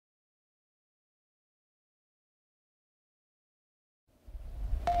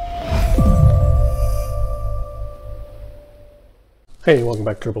Hey, welcome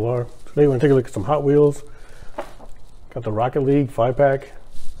back to Triple R. Today we're going to take a look at some Hot Wheels. Got the Rocket League 5-pack.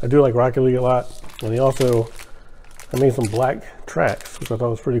 I do like Rocket League a lot. And I made some black tracks, which I thought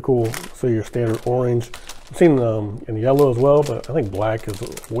was pretty cool. So your standard orange. I've seen them in yellow as well, but I think black is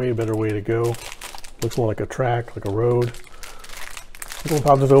a way better way to go. Looks more like a track, like a road. I'm going to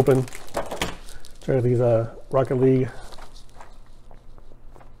pop this open. Try these Rocket League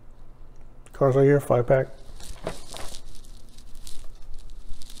cars right here, 5-pack.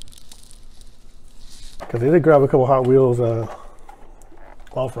 Because they did grab a couple Hot Wheels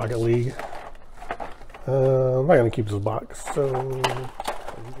off Rocket League. I'm not going to keep this box, so...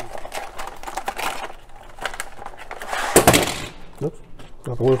 Oops,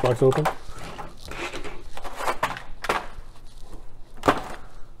 not the worst box open.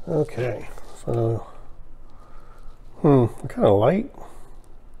 Okay, so... kind of light.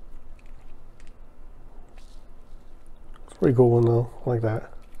 It's a pretty cool one though, I like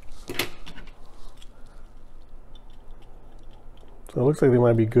that. So it looks like they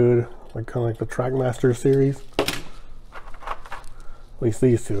might be good, like kind of like the Trackmaster series. At least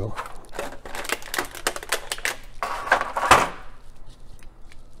these two.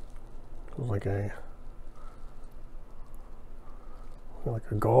 Like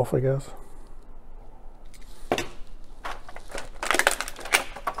a Golf, I guess.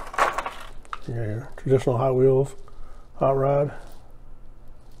 Yeah, traditional Hot Wheels hot rod.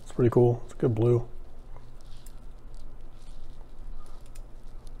 It's pretty cool. It's a good blue.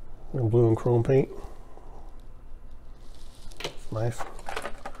 And blue and chrome paint. It's nice.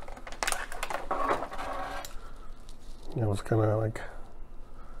 You know, it's kind of like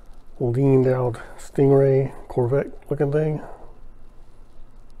leaned out Stingray Corvette looking thing.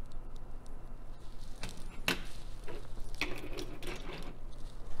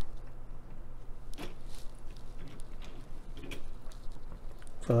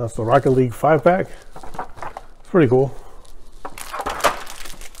 So that's the Rocket League 5-pack. It's pretty cool.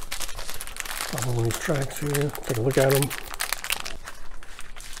 One of these tracks here, take a look at them.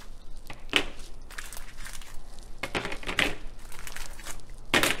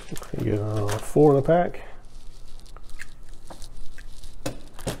 You get 4 in a pack.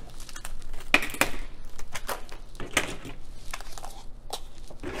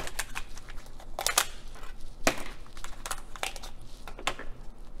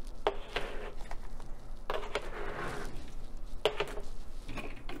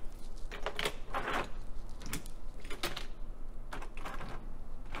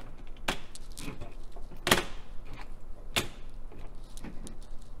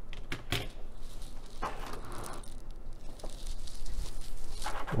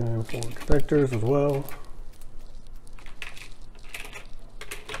 And 4 connectors as well.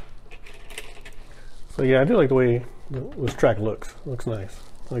 So yeah, I do like the way this track looks. It looks nice.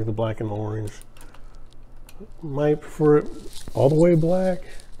 I like the black and the orange. Might prefer it all the way black.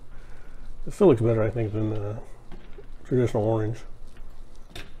 It still looks better, I think, than the traditional orange.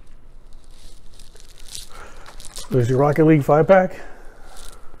 There's your Rocket League 5-pack.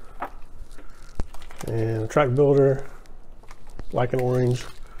 And a track builder, black and orange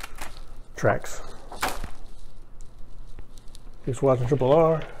tracks. Thanks for watching Triple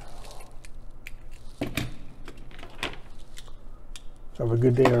R. Have a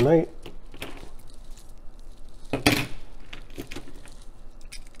good day or night.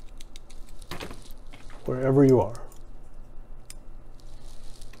 Wherever you are.